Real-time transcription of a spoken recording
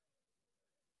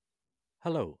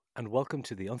Hello, and welcome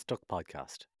to the Unstuck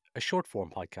Podcast, a short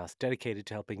form podcast dedicated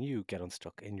to helping you get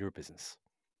unstuck in your business.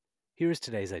 Here is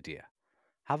today's idea.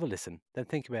 Have a listen, then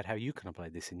think about how you can apply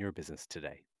this in your business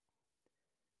today.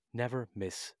 Never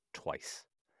miss twice.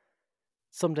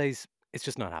 Some days, it's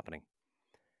just not happening.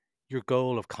 Your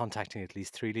goal of contacting at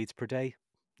least 3 leads per day,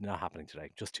 not happening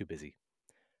today, just too busy.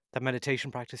 That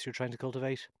meditation practice you're trying to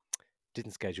cultivate,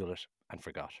 didn't schedule it and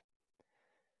forgot.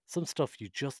 Some stuff you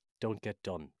just don't get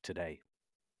done today.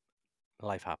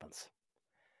 Life happens.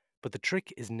 But the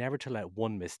trick is never to let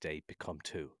one missed day become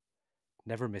two.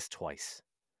 Never miss twice.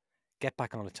 Get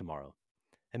back on it tomorrow.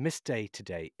 A missed day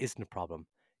today isn't a problem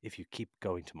if you keep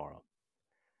going tomorrow.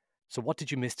 So, what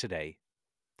did you miss today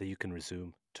that you can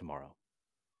resume tomorrow?